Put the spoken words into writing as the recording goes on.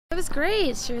was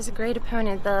great. She was a great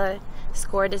opponent. The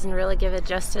score doesn't really give it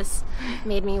justice.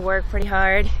 Made me work pretty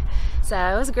hard. So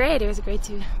it was great. It was great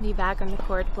to be back on the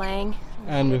court playing.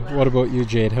 And what about you,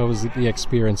 Jade? How was the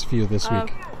experience for you this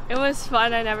week? It was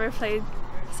fun. I never played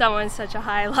someone such a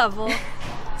high level.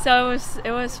 So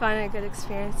it was fun and a good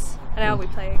experience. And I hope we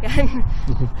play again.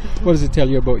 What does it tell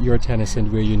you about your tennis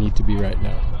and where you need to be right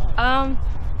now?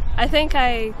 I think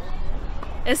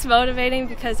it's motivating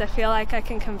because I feel like I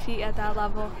can compete at that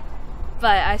level,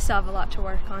 but I still have a lot to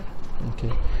work on.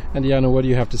 Okay. And Yana, what do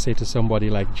you have to say to somebody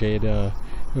like Jade,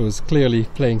 who is clearly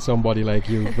playing somebody like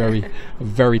you, a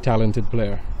very talented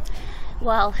player?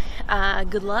 Well,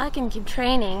 good luck and keep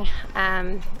training.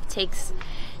 It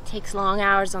takes long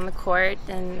hours on the court,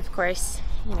 and of course,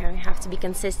 you have to be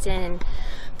consistent and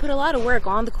put a lot of work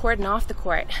on the court and off the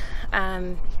court.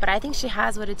 But I think she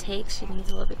has what it takes. She needs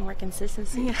a little bit more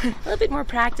consistency, a little bit more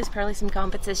practice, probably some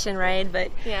competition, right?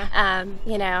 But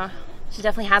she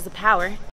definitely has the power.